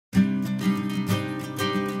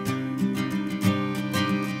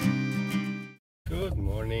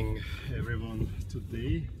morning everyone.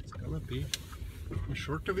 Today it's gonna be a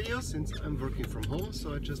shorter video since I'm working from home,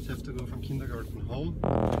 so I just have to go from kindergarten home.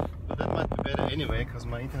 But that might be better anyway, because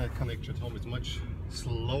my internet connection at home is much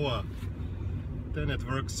slower than at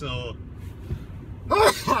work, so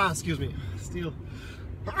excuse me, still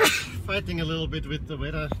fighting a little bit with the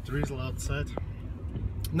weather drizzle outside.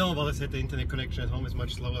 No, but I said the internet connection at home is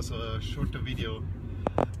much slower, so a shorter video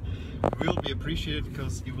will be appreciated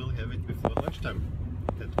because you will have it before lunchtime.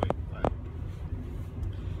 That way, I hope.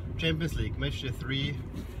 Champions League match day 3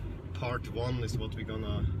 part 1 is what we're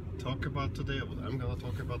gonna talk about today, or what I'm gonna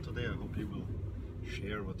talk about today. I hope you will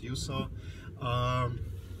share what you saw. I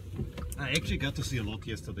actually got to see a lot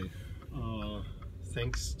yesterday,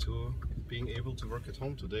 thanks to being able to work at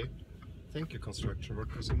home today. Thank you, construction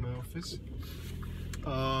workers in my office.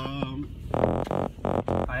 I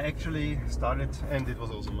actually started, and it was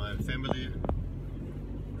also my family,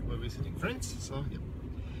 we were visiting friends, so yeah,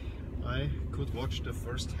 I could watch the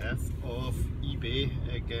first half of eBay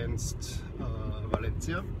against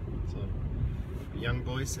Valencia, so young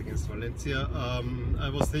boys against Valencia. I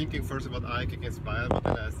was thinking first about Ajax against Bayern, but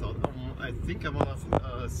then I thought, I think I want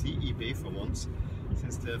to see eBay for once,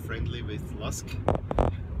 since they're friendly with Lusk.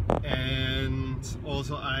 And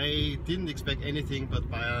also I didn't expect anything but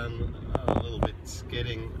Bayern a little bit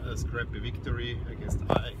getting a scrappy victory against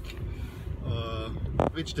Ajax,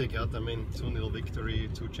 which they got. I mean, 2-0 victory,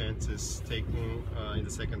 2 chances taken in the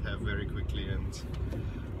second half very quickly, and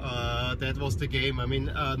that was the game. I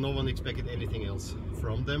mean, no one expected anything else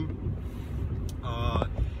from them,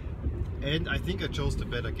 and I think I chose the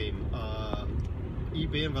better game.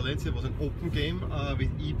 eBay and Valencia was an open game, with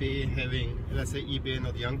eBay having, let's say eBay,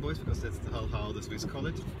 not young boys, because that's how the Swiss call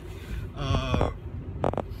it,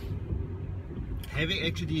 having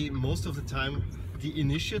actually most of the time the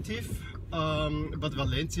initiative, but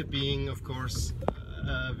Valencia being, of course,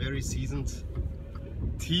 a very seasoned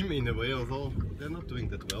team in a way, although they're not doing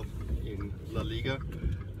that well in La Liga,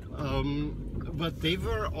 but they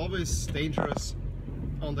were always dangerous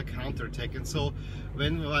on the counter-attack. And so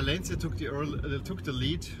when Valencia took the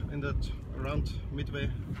lead in that around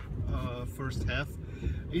midway first half,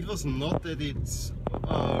 it was not that it was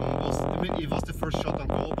the first shot on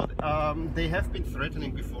goal, but they have been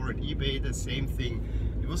threatening before at eBay, the same thing.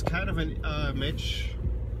 It was kind of a match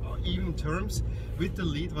even terms. With the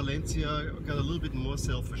lead, Valencia got a little bit more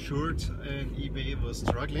self-assured and eBay was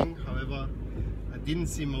struggling. However, I didn't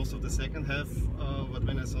see most of the second half, but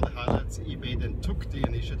when I saw the highlights, eBay then took the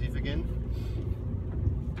initiative again,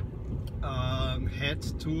 had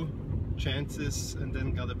 2 chances and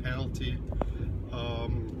then got a penalty,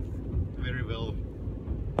 very well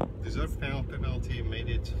deserved penalty, made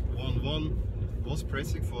it 1-1, was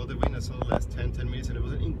pressing for the win. I saw the last 10 minutes and it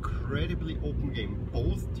was an incredibly open game,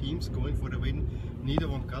 both teams going for the win, neither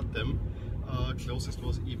one got them. Closest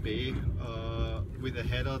was eBay, with a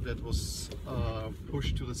header that was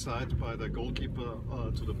pushed to the side by the goalkeeper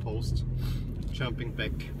to the post, jumping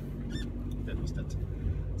back. That was that.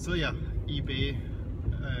 So yeah, eBay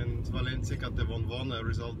and Valencia got the 1-1, a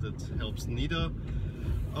result that helps neither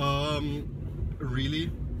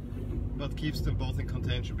really, but keeps them both in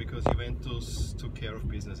contention, because Juventus took care of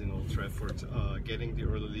business in Old Trafford, getting the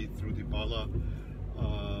early lead through Dybala,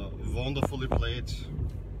 wonderfully played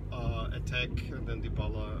attack, and then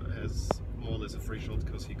Dybala has more or less a free shot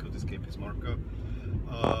because he could escape his marker.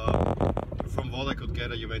 From what I could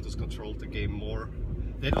gather, Juventus controlled the game more.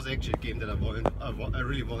 That was actually a game that I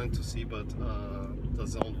really wanted to see, but the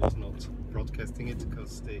zone was not broadcasting it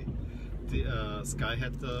because Sky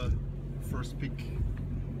had the first pick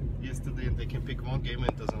yesterday, and they can pick one game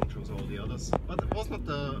and the zone chose all the others. But it was not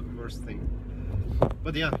the worst thing.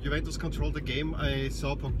 But yeah, Juventus controlled the game. I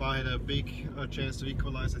saw Pogba had a big chance to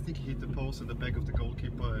equalize. I think he hit the post at the back of the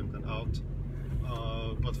goalkeeper and then out.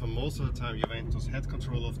 But for most of the time, Juventus had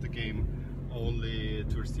control of the game. Only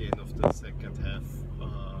towards the end of the second half,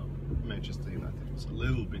 Manchester United was a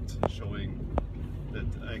little bit showing that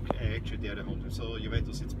actually they are the home team. So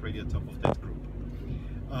Juventus sits pretty at the top of that group.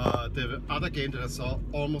 The other game that I saw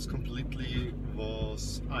almost completely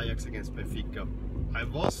was Ajax against Benfica. I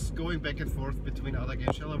was going back and forth between other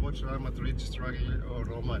games. Shall I watch Real Madrid struggle or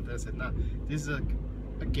Roma? And I said, nah, this is a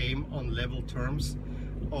game on level terms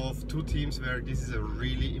of 2 teams where this is a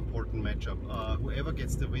really important matchup. Whoever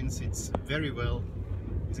gets the win sits very well,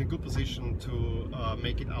 is in good position to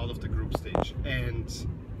make it out of the group stage. And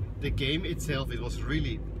the game itself, it was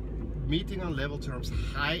really meeting on level terms,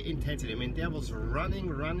 high intensity. I mean, there was running,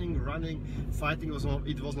 fighting. It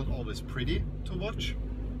was not always pretty to watch,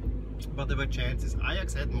 but there were chances.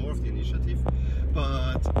 Ajax had more of the initiative.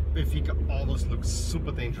 but Benfica always looks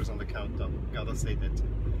super dangerous on the countdown, gotta say that.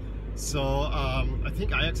 So I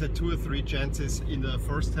think Ajax had 2 or 3 chances in the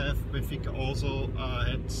first half. Benfica also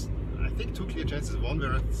had, I think, 2 clear chances. One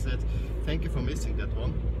where I said, thank you for missing that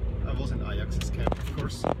one. I was in Ajax's camp, of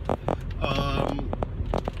course.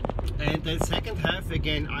 And the second half,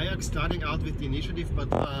 again, Ajax starting out with the initiative, but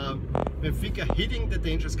Benfica hitting the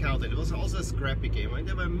dangerous counter. It was also a scrappy game. I mean,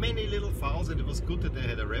 there were many little fouls, and it was good that they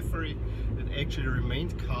had a referee that actually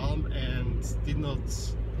remained calm and did not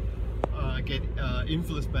get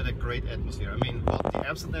influenced by the great atmosphere. I mean, what the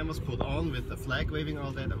Amsterdammers put on with the flag waving,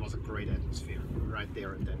 all that, it was a great atmosphere right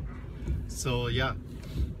there and then. So yeah,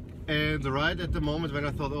 and right at the moment when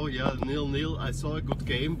I thought, oh yeah, 0-0, I saw a good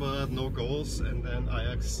game but no goals, and then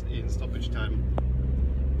Ajax in stoppage time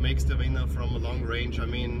makes the winner from a long range. I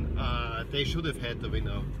mean, they should have had the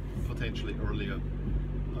winner potentially earlier,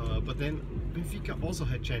 but then Benfica also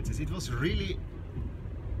had chances. It was really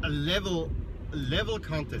a level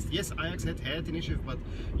contest. Yes, Ajax had initiative, but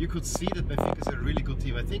you could see that Benfica is a really good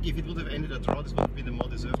team. I think if it would have ended a draw, this would have been a more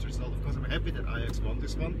deserved result. Of course, I'm happy that Ajax won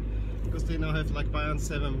this one, because they now have, like Bayern,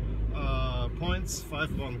 7 points,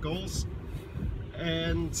 5 goals,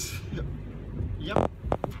 and yeah,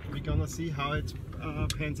 we're gonna see how it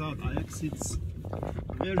pans out. Ajax sits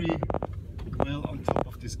very well on top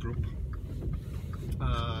of this group,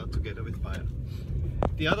 together with Bayern.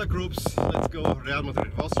 The other groups, let's go. Real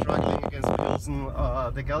Madrid was struggling against Pilsen.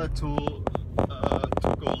 They got a 2-goal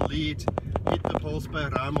lead, hit the post by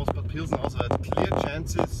Ramos, but Pilsen also had clear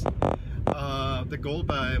chances. The goal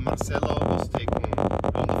by Marcelo was taken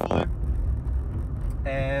wonderfully,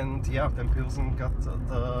 and yeah, then Pilsen got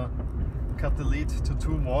the lead to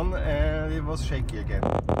 2-1, and it was shaky again.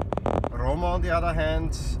 Roma, on the other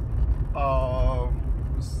hand,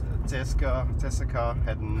 CSKA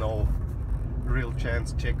had no real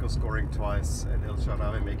chance. Checo scoring twice and El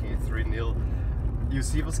Shaarawy making it 3-0. You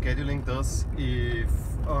see what scheduling does. If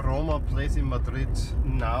Roma plays in Madrid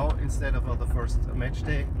now instead of on the first match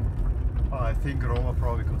day, I think Roma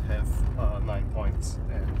probably could have 9 points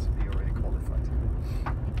and be already qualified.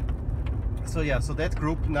 So yeah, so that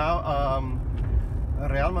group now,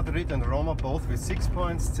 Real Madrid and Roma both with 6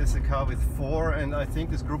 points, CSKA with 4, and I think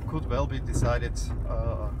this group could well be decided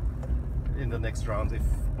in the next round if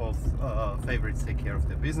both favorites take care of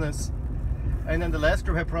their business. And then the last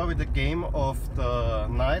group had probably the game of the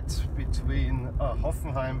night between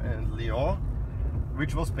Hoffenheim and Lyon,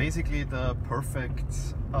 which was basically the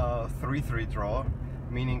perfect 3-3 draw,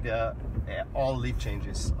 meaning they're all lead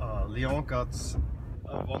changes. Lyon got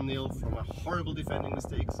 1-0 from a horrible defending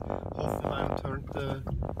mistakes. Hoffenheim turned the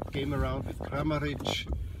game around with Kramaric.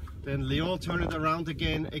 Then Lyon turned it around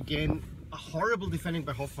again. A horrible defending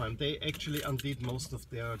by Hoffenheim. They actually undid most of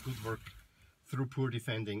their good work through poor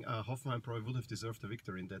defending. Hoffenheim probably would have deserved a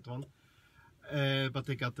victory in that one, but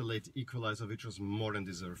they got the late equalizer, which was more than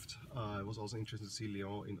deserved. It was also interesting to see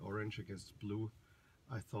Lyon in orange against blue.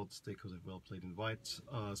 I thought they could have well played in white.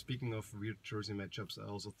 Speaking of weird jersey matchups, I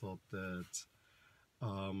also thought that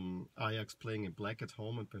Ajax playing in black at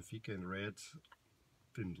home and Benfica in red,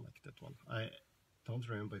 didn't like that one. I don't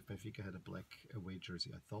remember if Benfica had a black away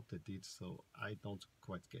jersey. I thought they did, so I don't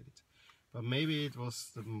quite get it. But maybe it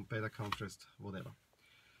was the better contrast, whatever.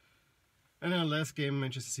 And then last game,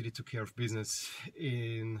 Manchester City took care of business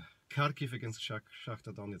in Kharkiv against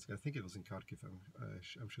Shakhtar Donetsk. I think it was in Kharkiv.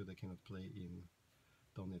 I'm sure they cannot play in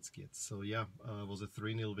Donetsk yet. So yeah, it was a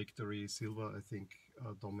 3-0 victory. Silva, I think,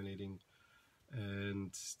 dominating.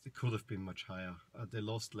 And it could have been much higher. They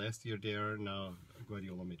lost last year there. Now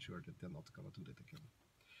Guardiola made sure that they're not going to do that again.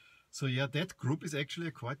 So yeah, that group is actually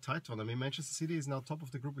a quite tight one. I mean, Manchester City is now top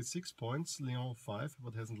of the group with 6 points, Lyon 5,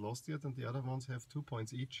 but hasn't lost yet, and the other ones have 2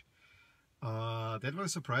 points each. That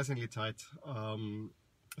was surprisingly tight.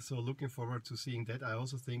 So looking forward to seeing that. I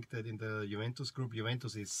also think that in the Juventus group,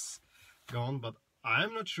 Juventus is gone, but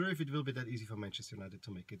I'm not sure if it will be that easy for Manchester United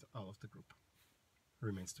to make it out of the group.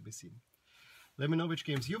 Remains to be seen. Let me know which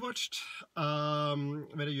games you watched,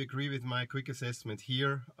 whether you agree with my quick assessment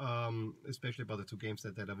here, especially about the 2 games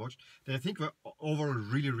that I watched, that I think were overall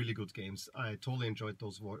really good games. I totally enjoyed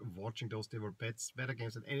those, watching those. They were better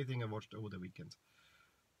games than anything I watched over the weekend.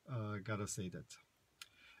 Gotta say that.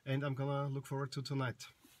 And I'm gonna look forward to tonight.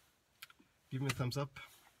 Give me a thumbs up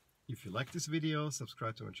if you like this video,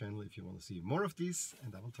 subscribe to my channel if you want to see more of these,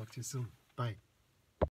 and I will talk to you soon. Bye.